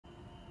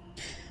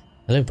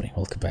Hello everybody,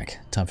 welcome back.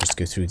 Time for us to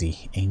go through the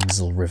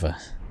Ainsel River,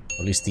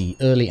 or at least the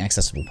early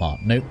accessible part.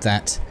 Note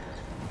that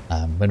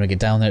when we get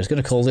down there, it's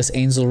going to call this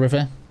Ainsel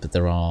River, but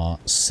there are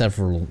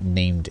several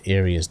named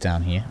areas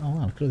down here. Oh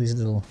wow, look at all these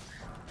little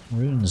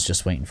runes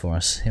just waiting for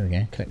us. Here we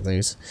go, collect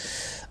those.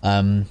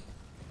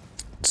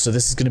 So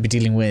this is going to be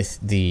dealing with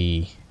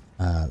the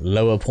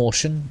lower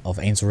portion of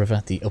Ainsel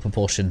River. The upper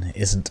portion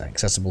isn't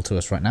accessible to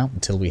us right now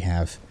until we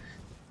have...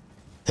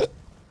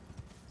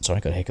 Sorry, I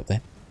got a hiccup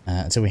there.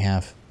 Until we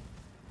have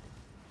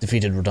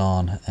defeated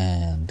Rodan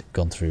and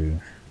gone through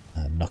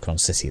Knock-on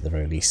City at the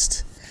very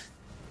least.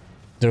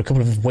 There are a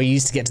couple of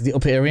ways to get to the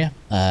upper area,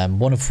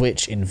 one of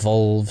which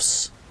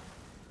involves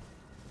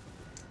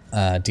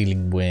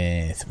dealing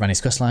with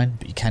Ranni's questline,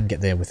 but you can get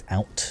there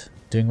without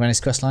doing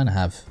Ranni's questline. I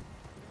have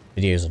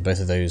videos on both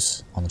of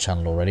those on the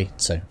channel already,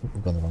 so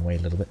we've gone the wrong way a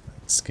little bit.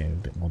 Let's go a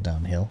bit more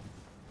downhill.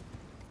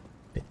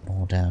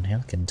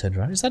 Getting turned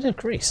around. Is that a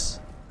grace?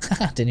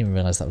 I didn't even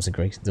realise that was a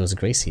grace. There was a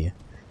grace here.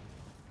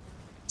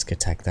 Let's go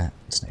tag that.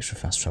 It's an extra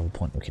fast travel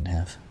point we can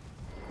have.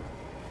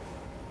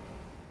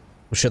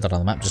 We'll show that on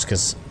the map just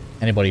because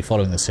anybody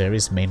following the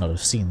series may not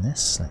have seen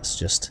this. Let's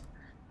just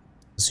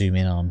zoom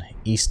in on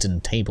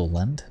Eastern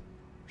Tableland.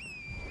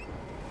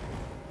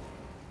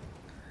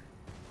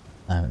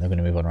 They're going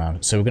to move on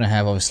around. So we're going to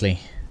have obviously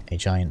a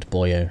giant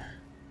boyo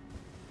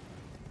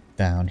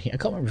down here. I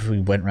can't remember if we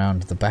went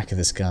round the back of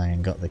this guy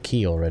and got the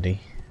key already.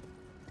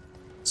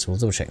 So we'll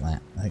double check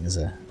that. I think there's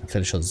a... I'm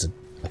fairly sure there's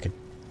like a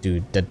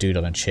dead dude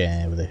on a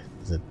chair with a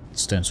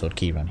stone sword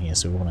key around here,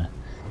 so we want to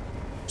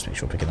just make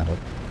sure we're picking that up.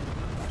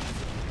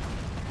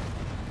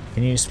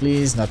 Can you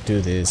please not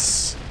do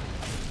this?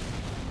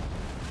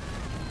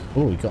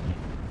 Oh, he got me.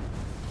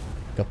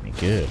 Got me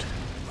good.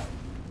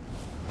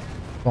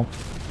 Come on.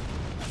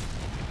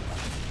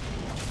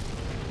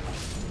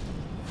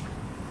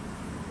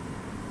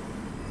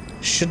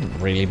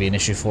 Shouldn't really be an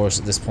issue for us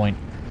at this point.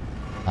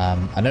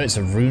 I know it's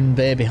a rune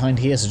bear behind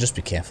here, so just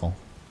be careful.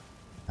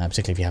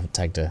 Particularly if you haven't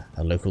tagged a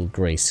local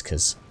grace,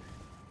 because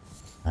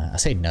I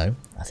say no,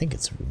 I think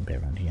it's a rune bear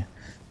around here.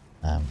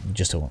 You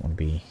just don't want to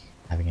be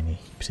having any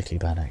particularly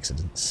bad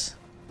accidents.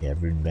 Yeah,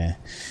 rune bear.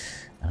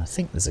 And I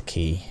think there's a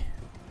key.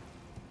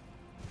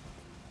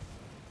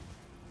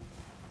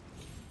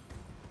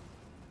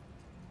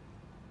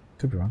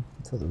 Could be wrong.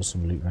 I thought there was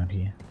some loot around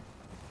here.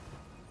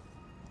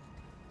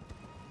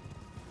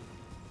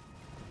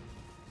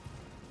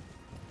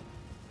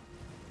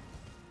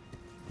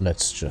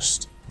 Let's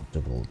just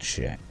double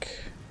check.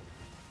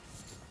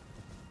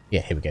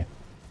 Yeah, here we go.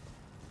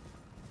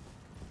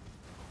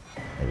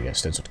 There we go,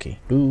 stone sword key.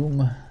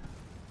 Boom.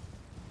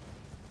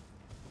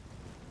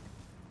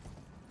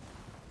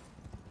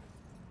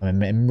 My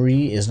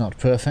memory is not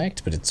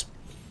perfect, but it's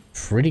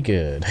pretty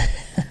good.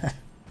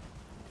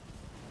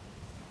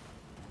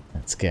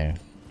 Let's go.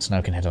 So now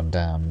we can head on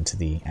down into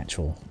the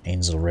actual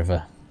Ainsel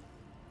River.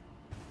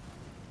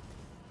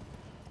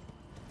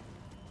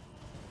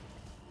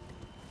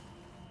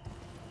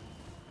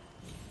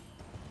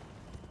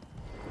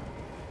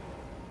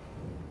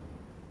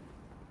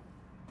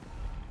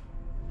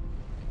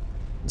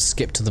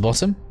 Skip to the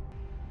bottom.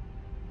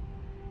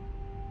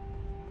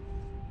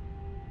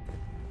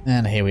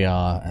 And here we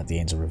are at the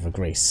Ainsel River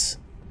Grace.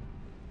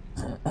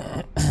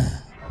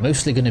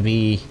 Mostly going to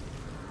be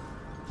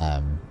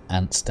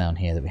ants down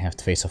here that we have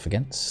to face off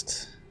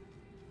against.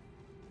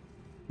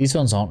 These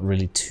ones aren't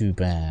really too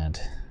bad.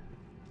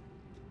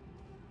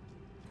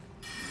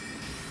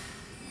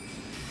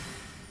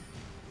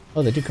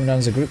 Oh, they do come down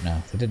as a group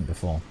now. They didn't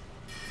before.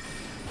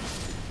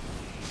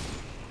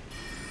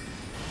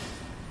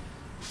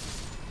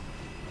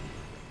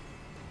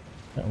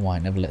 I don't know why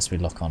it never lets me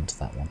lock on to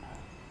that one.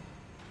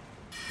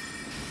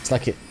 It's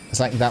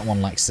like that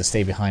one likes to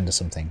stay behind or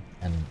something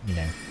and, you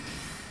know,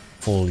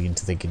 fool you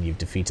into thinking you've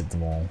defeated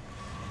them all.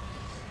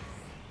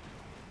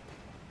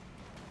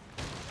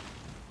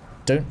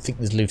 Don't think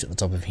there's loot at the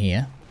top of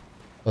here.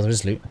 Well, there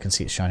is loot. I can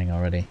see it shining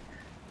already.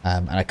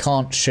 And I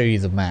can't show you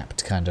the map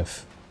to kind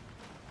of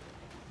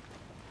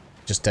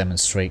just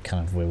demonstrate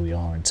kind of where we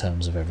are in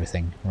terms of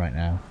everything right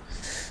now.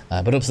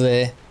 But up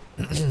there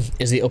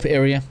is the upper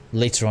area.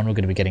 Later on we're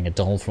going to be getting a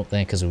doll from up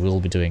there because we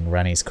will be doing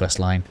Ranni's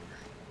questline.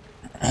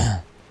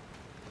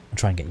 I'll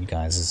try and get you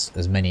guys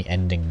as many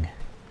ending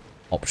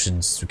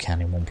options as we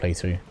can in one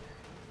playthrough.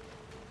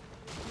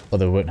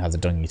 Although we won't have the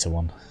Dung Eater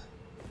one.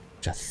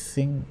 Which I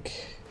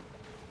think...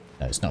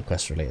 No, it's not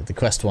quest related. The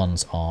quest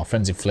ones are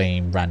Frenzy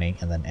Flame,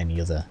 Ranni, and then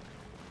any other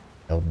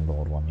Elden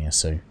Lord one, yeah,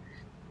 so...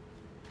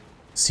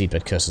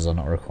 Seedbed curses are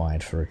not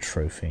required for a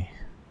trophy.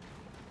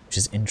 Which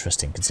is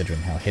interesting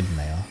considering how hidden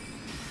they are.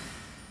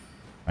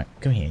 Right,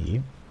 come here,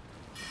 you.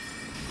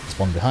 There's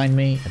one behind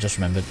me, I just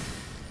remembered.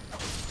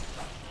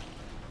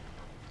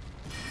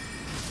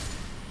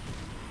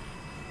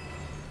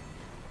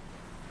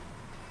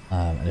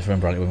 And if I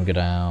remember rightly, when we go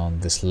down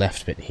this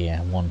left bit here,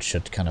 one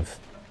should kind of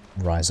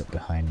rise up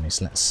behind me,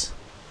 so let's...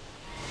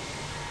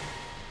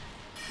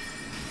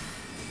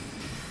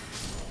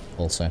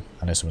 Also,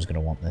 I know someone's going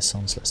to want this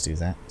on, so let's do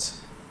that.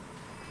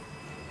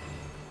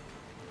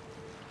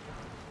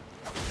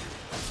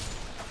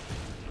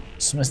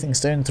 Smithing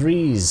stone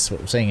 3s.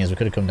 What we're saying is we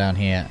could have come down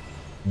here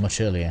much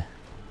earlier.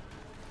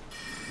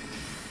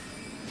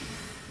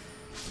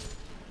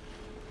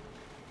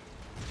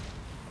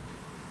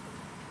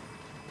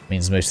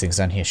 Means most things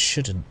down here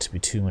shouldn't be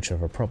too much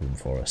of a problem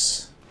for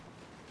us.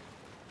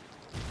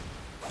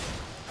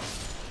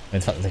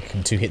 In fact, they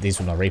can two-hit these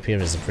with my rapier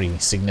is a pretty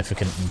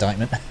significant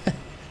indictment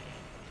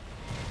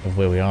of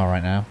where we are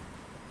right now.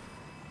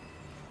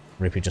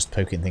 Rapier just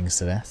poking things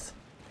to death.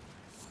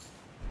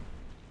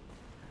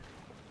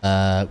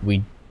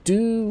 We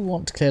do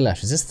want to clear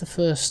left. Is this the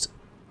first?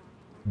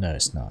 No,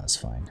 it's not. That's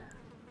fine.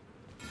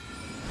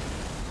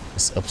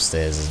 This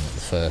upstairs isn't the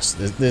first.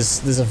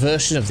 There's a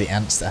version of the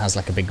ants that has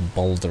like a big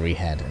bouldery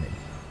head, and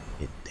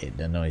it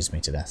annoys me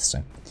to death. So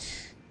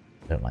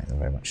I don't like them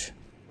very much.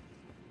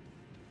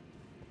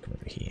 Come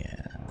over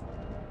here.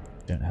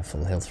 Don't have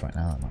full health right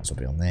now. That might as well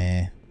be on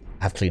there.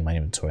 I've cleaned my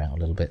inventory out a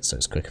little bit, so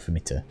it's quicker for me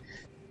to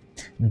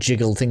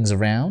jiggle things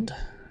around.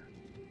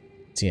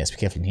 So yes, be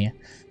careful in here.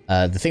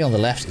 The thing on the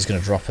left is going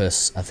to drop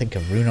us, I think, a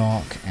rune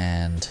arc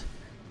and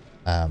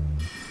come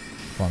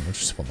on, we'll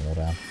just put them all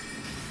down.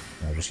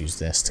 I'll just use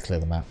this to clear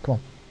them out. Come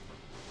on.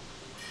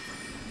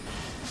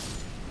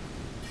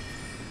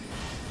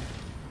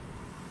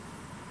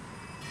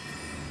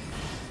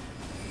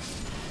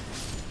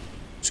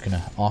 Just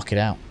gonna arc it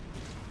out.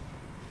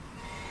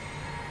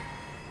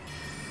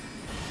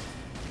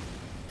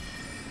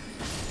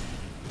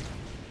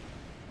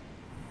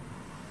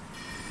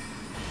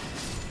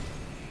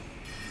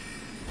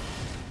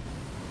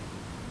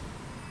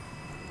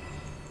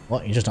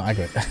 What? You're just not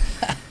aggro?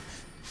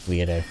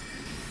 Weirdo.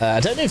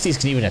 I don't know if these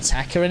can even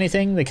attack or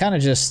anything. They kind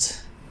of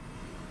just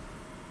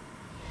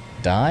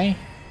die.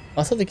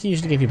 I thought they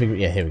usually give you big.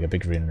 Yeah, here we go.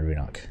 Big rune and rune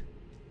arc.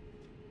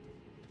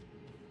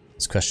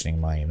 It's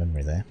questioning my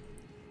memory there.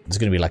 There's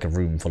going to be like a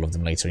room full of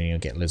them later, and you'll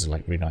get loads of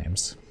like rune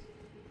items.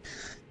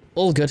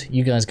 All good.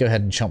 You guys go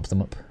ahead and chomp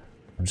them up.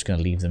 I'm just going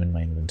to leave them in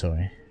my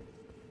inventory.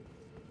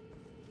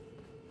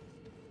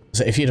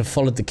 So if you'd have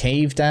followed the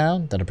cave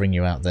down, that'll bring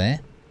you out there.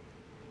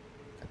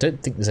 I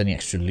don't think there's any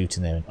extra loot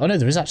in there. Oh no,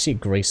 there is actually a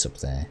grace up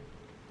there.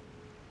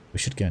 We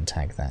should go and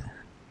tag that.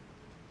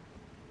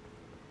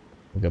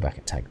 We'll go back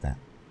and tag that.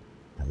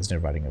 There's no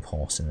riding of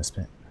horse in this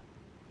bit.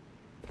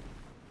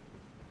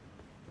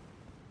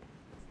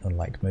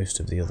 Unlike most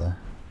of the other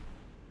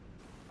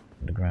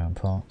underground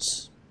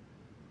parts.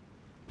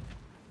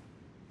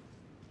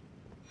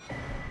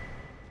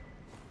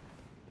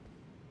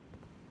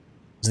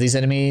 So these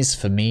enemies,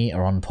 for me,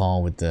 are on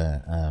par with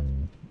the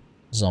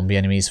zombie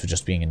enemies for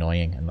just being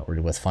annoying and not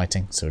really worth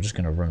fighting. So we're just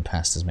going to run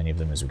past as many of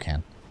them as we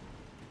can.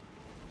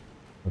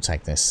 We'll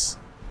take this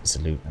as a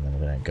loot, and then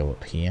we're going to go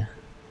up here.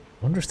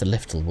 I wonder if the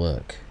lift will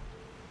work.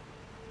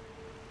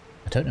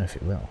 I don't know if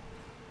it will.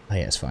 Oh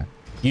yeah, it's fine.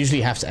 Usually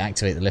you have to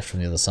activate the lift from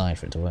the other side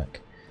for it to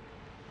work.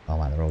 Oh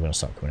man, they're all going to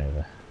start coming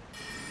over.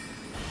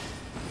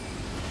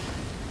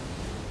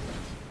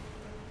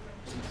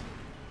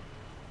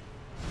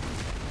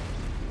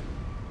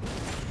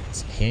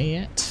 Is it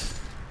here yet?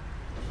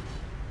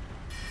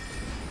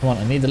 Come on,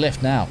 I need the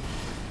lift now.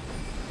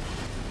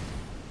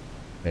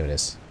 There it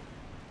is.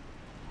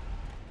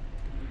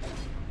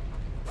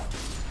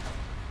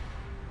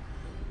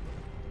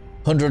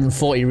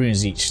 140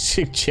 runes each.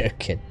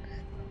 Joking.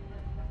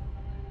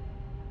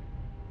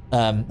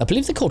 I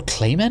believe they're called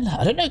Claymen.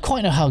 I don't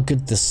quite know how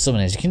good the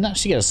summon is. You can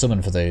actually get a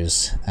summon for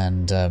those.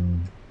 And,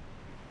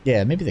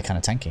 yeah, maybe they're kind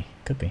of tanky.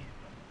 Could be.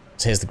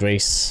 So here's the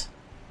grace.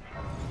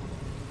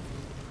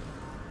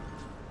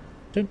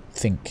 Don't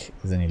think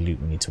there's any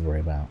loot we need to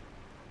worry about.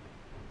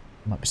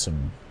 Might be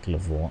some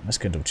glove wart. Let's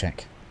go double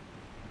check.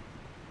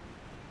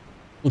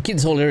 We'll keep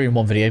this whole area in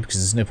one video because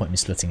there's no point in me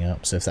splitting it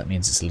up. So if that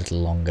means it's a little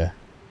longer,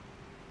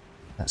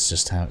 that's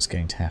just how it's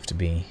going to have to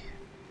be.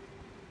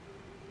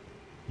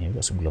 Yeah, we've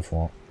got some glove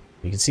wart.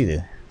 You can see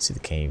the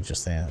cave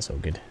just there. That's all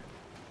good.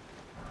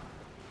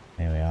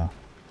 There we are.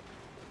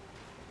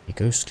 Your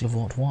ghost glove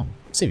wart 1.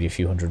 Save you a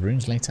few hundred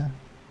runes later.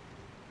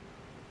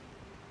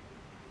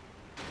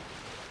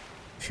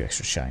 A few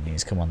extra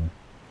shinies. Come on.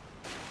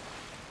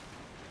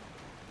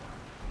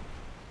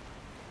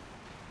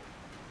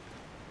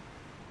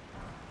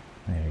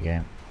 There we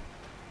go.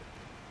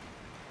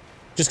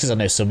 Just because I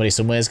know somebody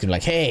somewhere is going to be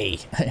like, hey,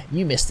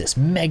 you missed this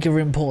mega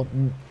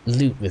important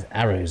loot with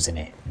arrows in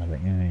it. And I'm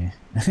like,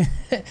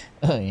 oh yeah.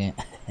 Oh yeah.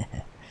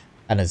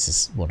 And this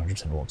is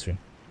 100% walkthrough.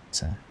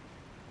 So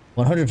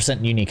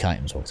 100% unique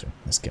items walkthrough.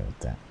 Let's go with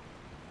that.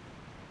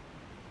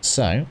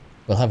 So,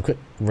 we'll have a quick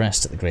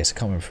rest at the Grace. I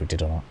can't remember if we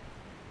did or not.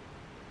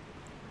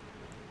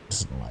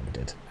 Doesn't look like we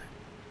did.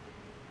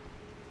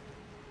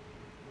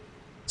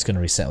 It's going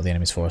to reset all the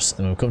enemies for us.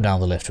 And we'll come down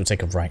the lift. We'll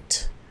take a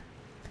right.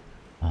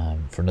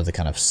 For another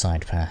kind of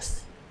side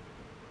path.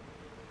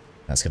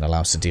 That's going to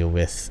allow us to deal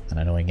with an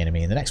annoying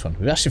enemy in the next one.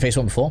 We've actually faced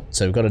one before,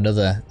 so we've got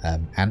another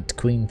ant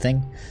queen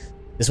thing.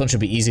 This one should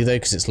be easy though,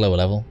 because it's lower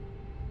level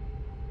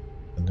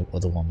than the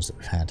other ones that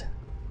we've had.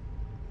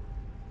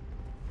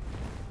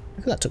 Look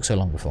at that, took so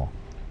long before.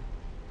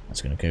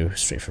 That's going to go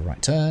straight for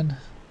right turn.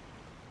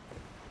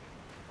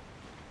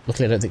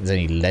 Luckily I don't think there's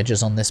any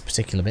ledges on this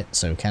particular bit,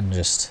 so we can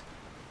just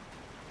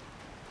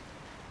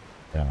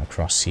go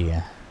across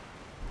here.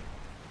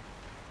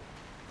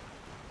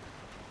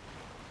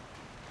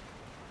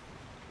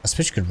 I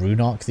suppose you could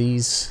rune arc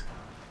these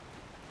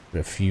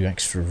with a few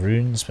extra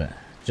runes, but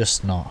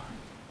just not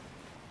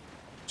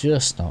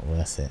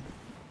worth it.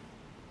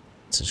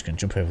 So just gonna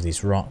jump over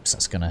these rocks.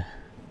 That's gonna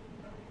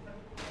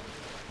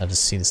let us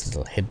see this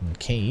little hidden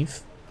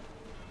cave.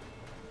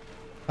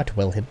 Quite a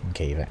well hidden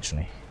cave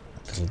actually.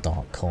 That little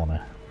dark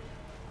corner.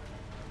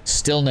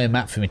 Still no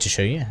map for me to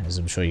show you, as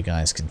I'm sure you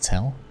guys can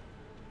tell.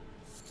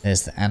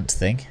 There's the ant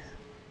thing.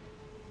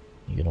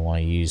 You're gonna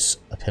want to use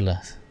a pillar.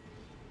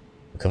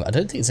 I don't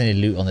think there's any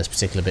loot on this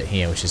particular bit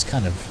here, which is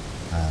kind of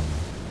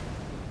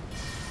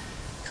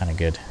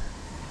good.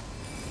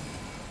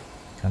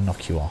 Can I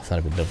knock you off?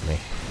 That'd be lovely.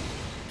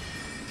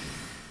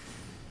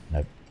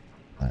 Nope.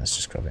 Let's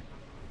just grab it.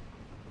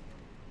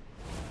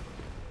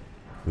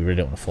 We really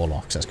don't want to fall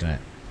off, because that's going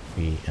to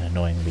be an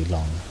annoyingly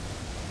long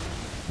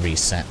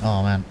reset.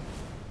 Oh man.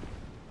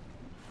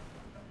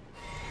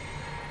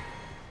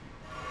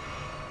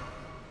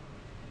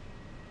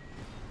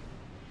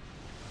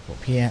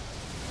 Up here.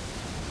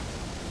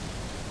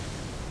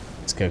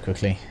 Let's go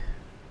quickly.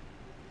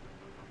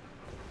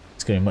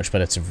 It's going to be much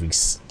better to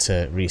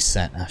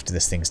reset after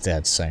this thing's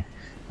dead. So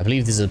I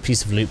believe there's a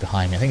piece of loot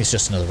behind me. I think it's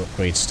just another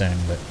upgrade stone,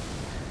 but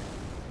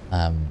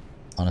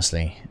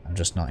honestly, I'm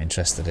just not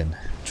interested in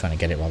trying to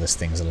get it while this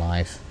thing's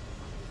alive.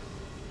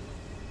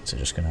 So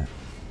just going to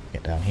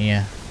get down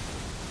here.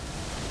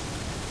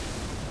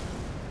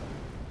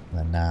 And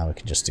then now we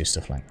can just do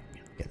stuff like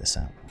get this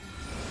out.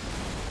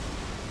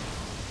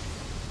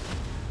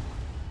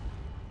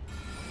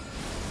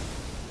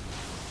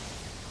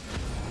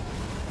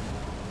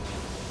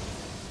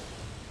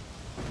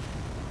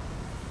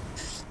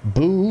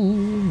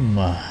 Boom!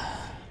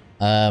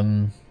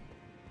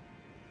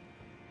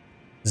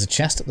 There's a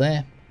chest up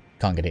there.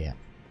 Can't get it yet.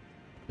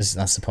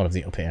 That's the part of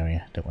the upper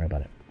area. Don't worry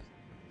about it.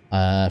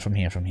 From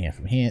here.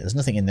 There's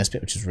nothing in this bit,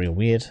 which is real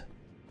weird.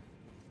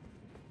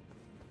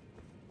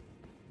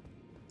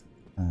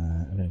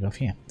 I'm gonna go off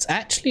here. It's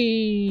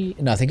actually...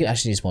 No, I think it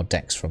actually needs more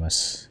dex from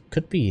us.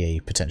 Could be a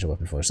potential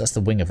weapon for us. That's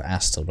the Wing of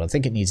Astel, but I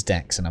think it needs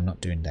dex, and I'm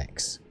not doing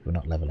dex. We're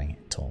not leveling it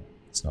at all.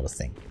 It's not a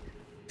thing.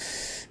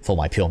 For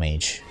my pure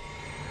mage.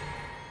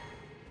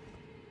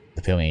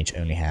 The pure mage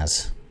only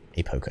has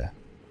a poker.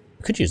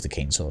 I could use the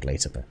cane sword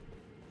later, but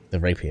the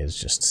rapier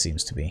just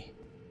seems to be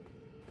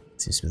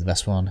the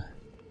best one.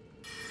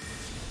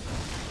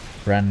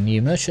 Brand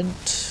new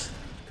merchant.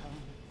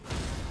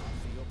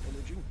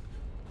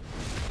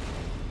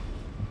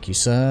 Thank you,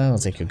 sir. I'll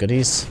take your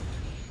goodies.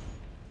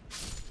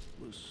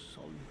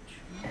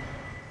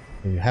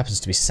 Who happens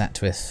to be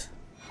sat with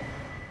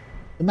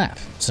the map.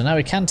 So now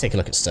we can take a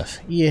look at stuff.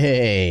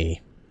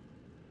 Yay!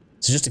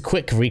 So just a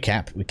quick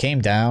recap. We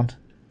came down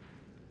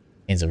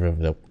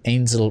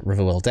Ainsel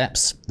River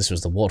Depths. This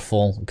was the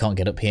waterfall. We can't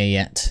get up here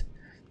yet.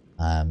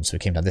 So we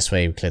came down this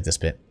way. We cleared this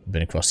bit.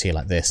 Been across here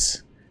like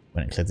this.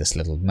 Went and cleared this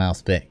little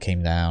mouth bit.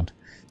 Came down.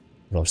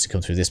 We've obviously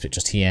come through this bit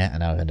just here. And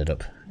now we've ended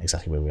up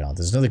exactly where we are.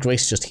 There's another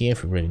grace just here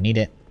if we really need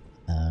it.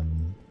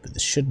 But there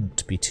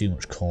shouldn't be too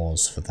much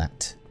cause for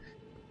that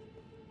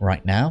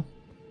right now.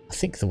 I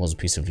think there was a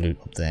piece of loot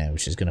up there,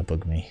 which is going to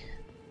bug me.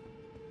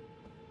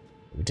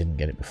 We didn't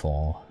get it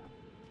before.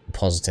 I'm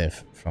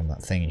positive from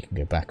that thing you can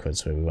go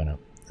backwards where we went up,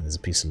 and there's a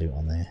piece of loot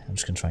on there. I'm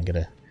just going to try and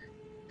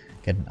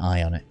get an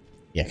eye on it.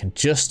 Yeah, I can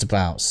just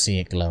about see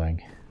it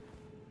glowing.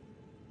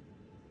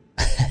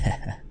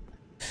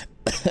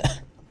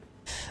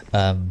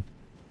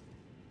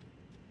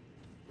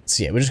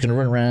 So yeah, we're just going to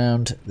run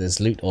around. There's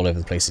loot all over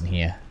the place in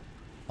here.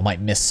 I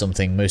might miss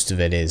something. Most of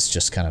it is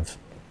just kind of,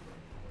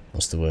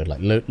 what's the word,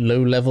 like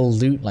low level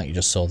loot, like you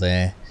just saw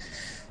there.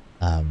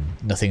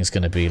 Nothing's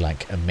going to be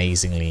like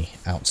amazingly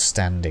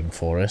outstanding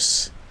for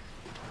us,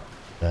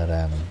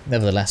 but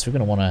nevertheless we're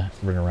going to want to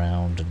run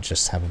around and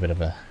just have a bit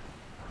of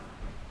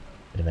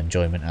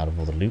enjoyment out of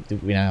all the loot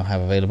that we now have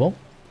available.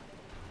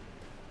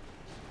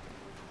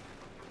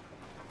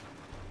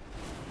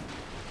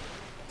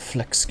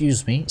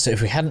 Excuse me. So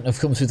if we hadn't have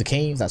come through the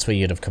cave, that's where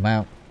you'd have come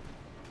out.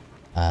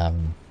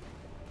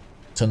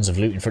 Tons of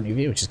loot in front of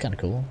you, which is kind of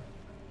cool.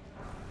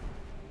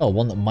 Oh,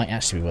 one that might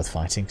actually be worth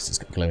fighting because it's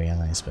got glowy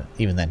eyes, but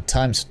even then,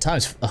 times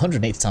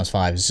 180 times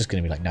 5 is just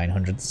going to be like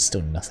 900. It's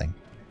still nothing.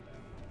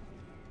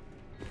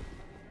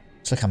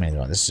 Just look how many there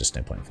are. There's just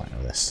no point in fighting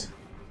all this.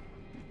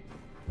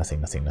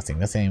 Nothing.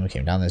 We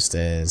came down those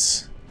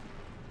stairs.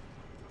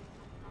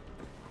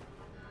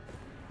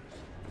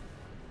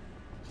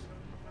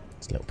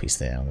 There's a little piece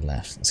there on the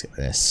left. Let's get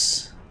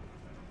this.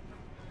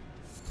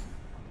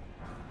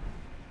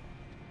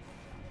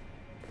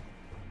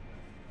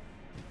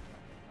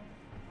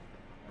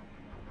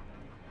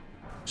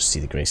 Just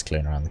see the grace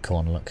glowing around the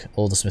corner. Look,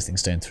 all the smithing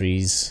stone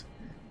 3s.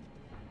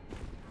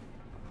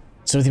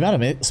 So with the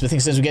amount of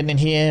smithing stones we're getting in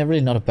here,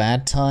 really not a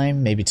bad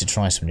time. Maybe to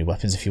try some new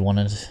weapons if you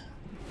wanted.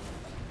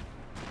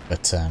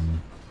 But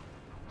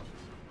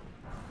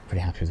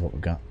pretty happy with what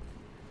we've got.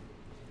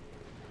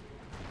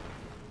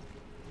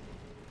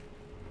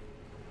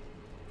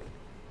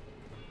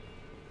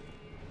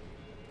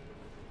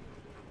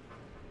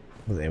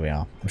 But there we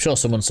are. I'm sure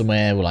someone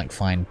somewhere will like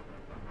find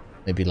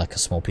maybe like a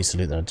small piece of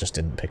loot that I just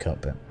didn't pick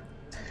up, but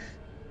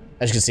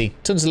as you can see,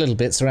 tons of little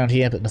bits around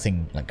here, but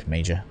nothing like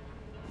major.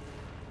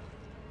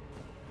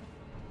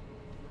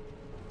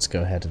 Let's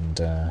go ahead and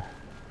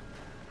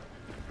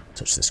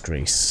touch this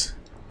grease.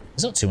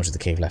 There's not too much of the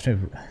cave left.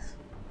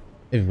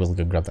 Maybe we'll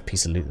go grab that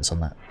piece of loot that's on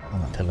that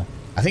pillar.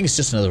 I think it's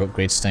just another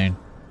upgrade stone.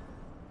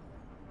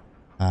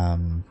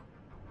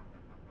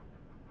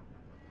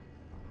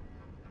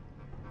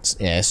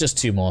 Yeah, it's just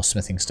 2 more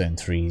smithing stone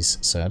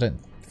 3s, so I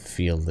don't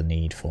feel the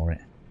need for it.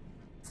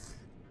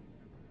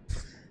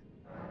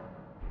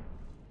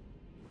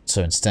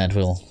 So instead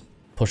we'll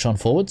push on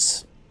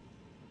forwards.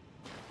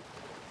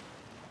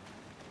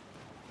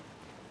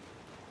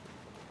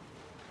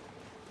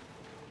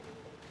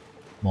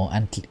 More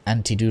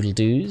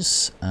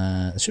anti-doodle-doos.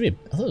 There should be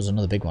I thought there was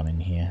another big one in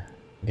here.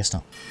 I guess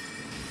not.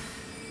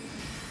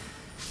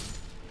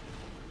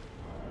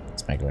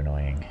 It's mega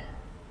annoying.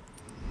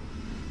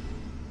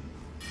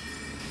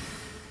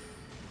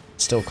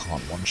 Still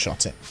can't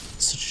one-shot it.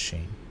 It's such a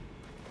shame.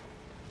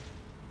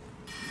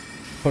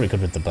 Probably could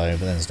with the bow,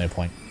 but then there's no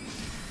point.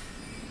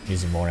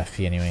 Using more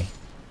FP anyway.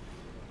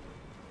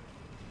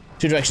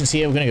 2 directions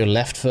here. We're going to go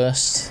left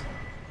first.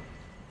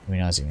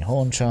 Immunizing the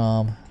Horn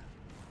Charm.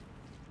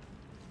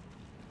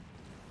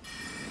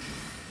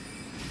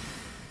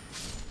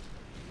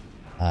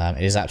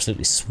 It is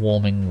absolutely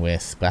swarming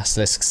with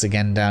basilisks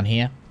again down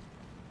here.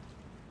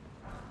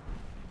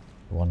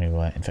 The one who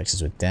infects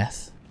us with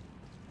death.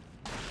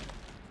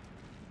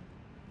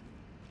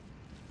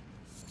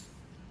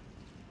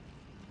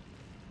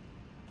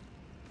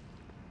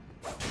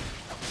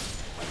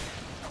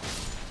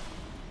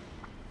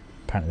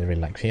 Apparently they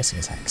really like piercing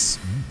attacks.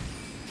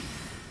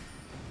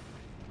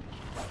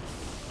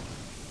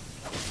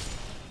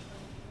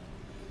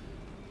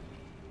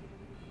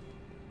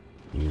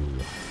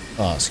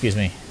 Oh, excuse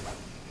me.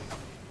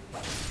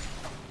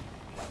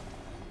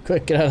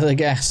 Quick, get out of the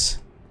gas.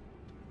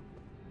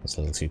 That's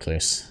a little too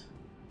close.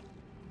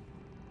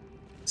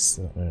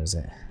 So, where is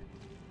it?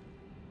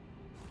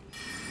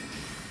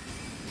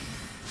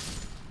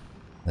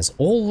 There's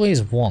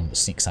always one that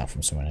sneaks out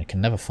from somewhere and I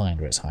can never find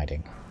where it's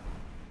hiding.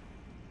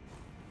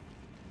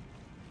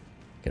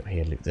 Get over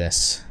here, loot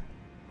this.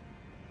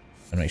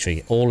 And make sure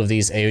you get all of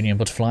these Aeonian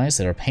butterflies.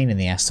 They're a pain in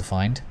the ass to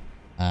find.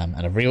 And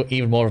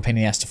even more of a pain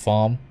in the ass to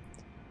farm.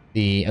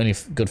 The only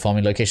good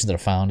farming location that I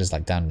found is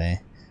like down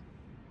there.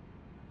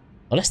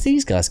 Unless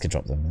these guys could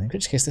drop them, in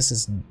which case this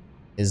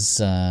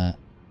is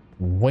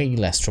way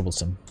less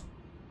troublesome.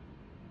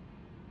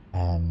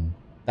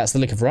 That's the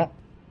Lick of Rot.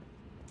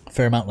 A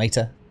fair amount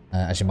later.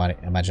 As you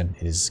might imagine,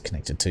 it is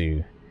connected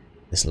to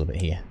this little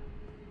bit here.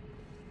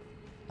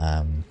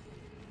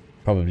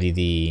 Probably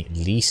the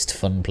least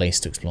fun place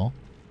to explore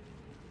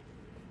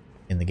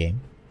in the game.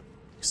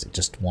 Because it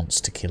just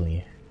wants to kill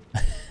you.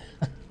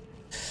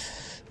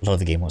 A lot of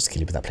the game wants to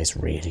kill you, but that place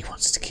really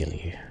wants to kill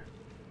you.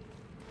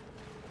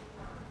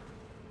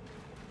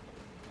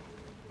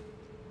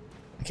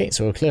 Okay,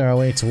 so we'll clear our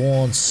way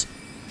towards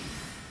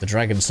the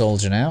Dragon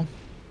Soldier now.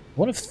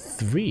 One of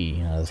 3,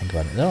 now that I think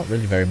about it. There aren't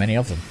really very many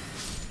of them.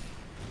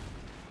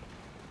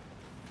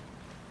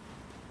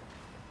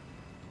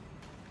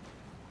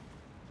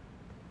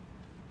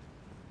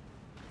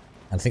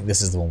 I think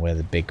this is the one where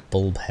the big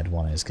bulb head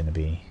one is going to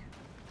be.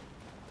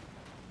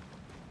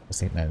 I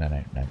think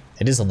no.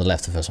 It is on the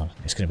left, the first one.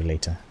 It's going to be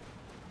later.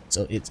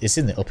 So it's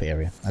in the upper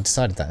area. I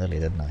decided that earlier,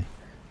 didn't I?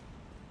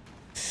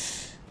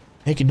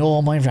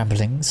 Ignore my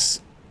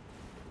ramblings.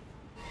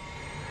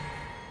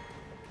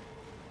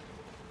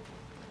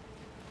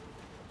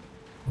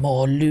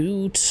 More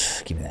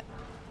loot. Give me that.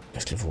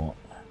 Basically for what?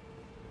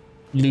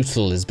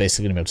 Lootle is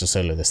basically going to be able to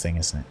solo this thing,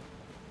 isn't it?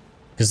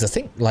 Because the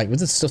thing, like with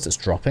the stuff that's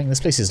dropping, this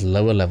place is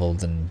lower level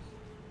than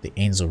the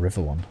Ainsel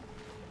River one.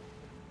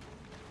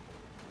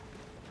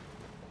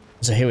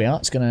 So here we are.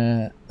 It's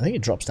gonna. I think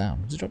it drops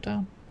down. Does it drop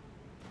down?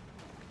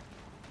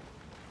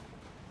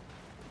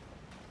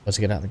 Or does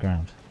it get out of the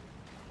ground?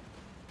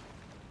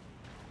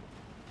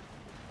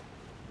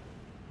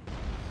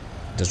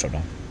 It does drop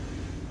down.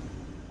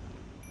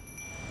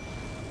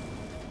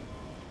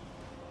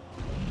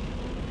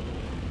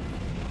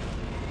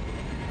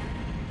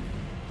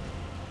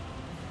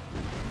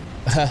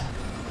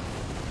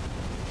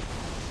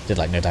 Did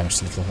like no damage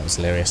to Little. That was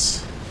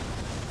hilarious.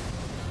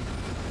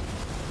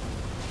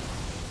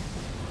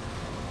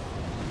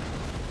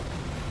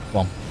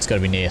 Come on, it's got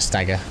to be near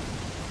Stagger.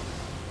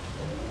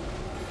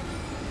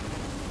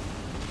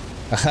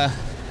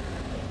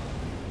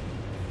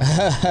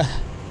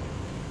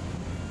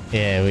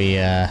 Yeah,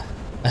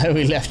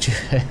 we left you.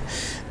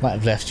 Might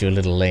have left you a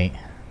little late.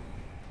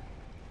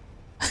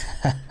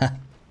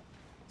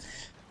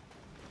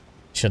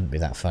 Shouldn't be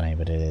that funny,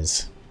 but it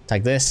is.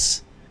 Take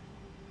this.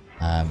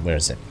 Where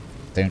is it?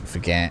 Don't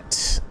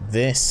forget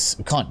this.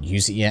 We can't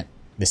use it yet.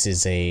 This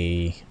is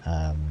a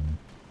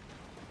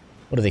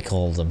what do they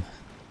call them?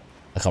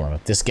 I can't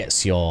remember. This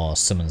gets your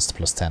summons to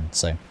 +10,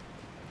 so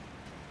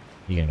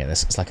you're gonna get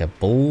this. It's like a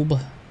bulb.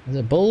 Is it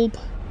a bulb?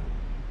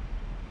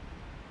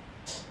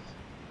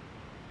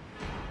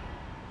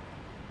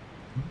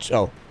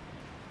 Oh,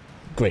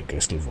 great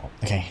ghostly vault.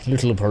 Okay,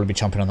 Luther will probably be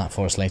chomping on that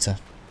for us later.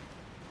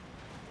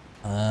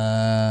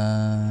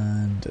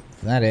 And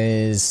that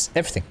is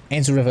everything.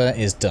 Ainsel River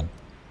is done.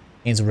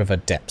 Ainsel River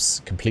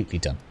depths completely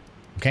done.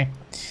 Okay.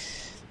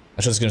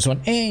 I was going to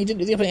someone, hey, you didn't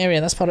do the upper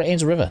area, that's part of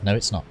Ainsel River. No,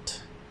 it's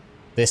not.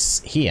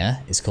 This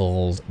here is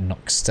called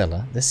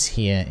Noxtella. This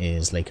here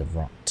is Lake of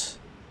Rot.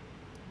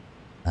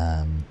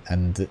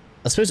 And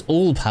I suppose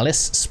All Palace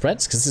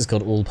spreads, because this is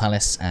called All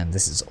Palace, and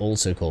this is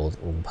also called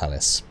All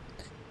Palace.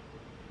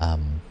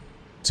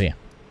 So yeah.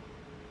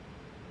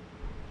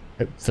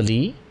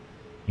 Hopefully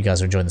you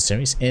guys are enjoying the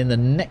series. In the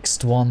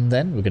next one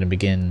then, we're going to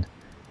begin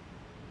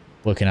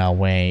working our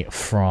way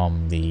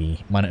from the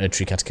Minor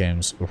Erdtree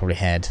Catacombs. We'll probably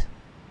head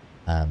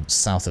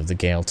south of the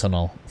Gale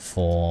Tunnel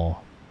for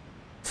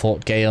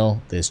Fort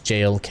Gale. There's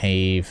Jail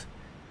Cave.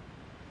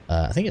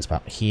 I think it's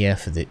about here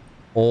for the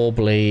Ore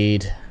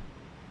Blade.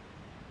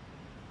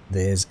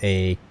 There's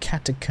a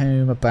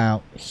catacomb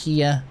about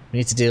here we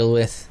need to deal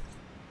with.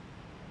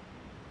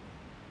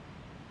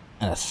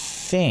 And I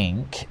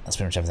think that's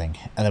pretty much everything.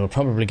 And then we're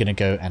probably going to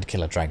go and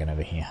kill a dragon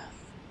over here.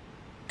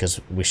 Because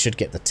we should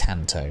get the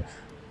Tanto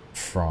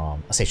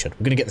from... I say should.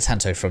 We're going to get the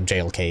Tanto from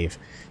Jail Cave.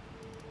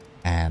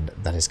 And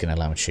that is going to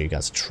allow me to show you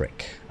guys a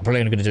trick. I'm probably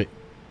only going to do it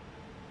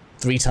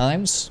 3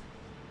 times.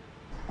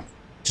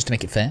 Just to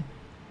make it fair.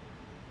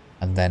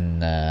 And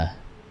then,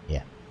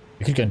 yeah.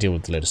 We could go and deal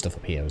with a load of stuff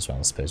up here as well,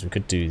 I suppose. We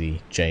could do the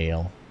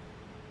jail.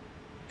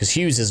 Because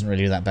Hughes isn't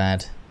really that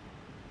bad.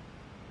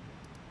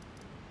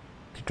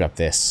 Could grab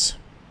this.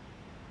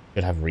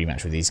 Could have a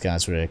rematch with these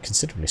guys. We're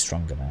considerably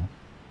stronger now.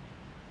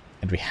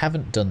 And we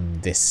haven't done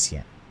this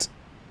yet.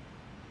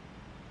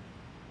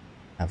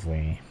 Have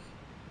we?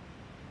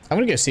 I'm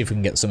going to go see if we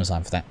can get the summon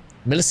sign for that.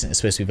 Millicent is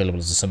supposed to be available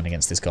as a summon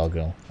against this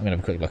gargoyle. I'm going to have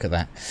a quick look at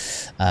that.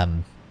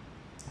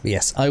 But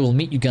yes, I will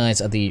meet you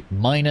guys at the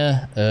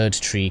Minor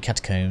Erdtree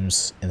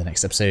Catacombs in the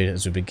next episode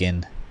as we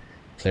begin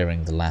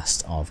clearing the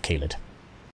last of Caelid.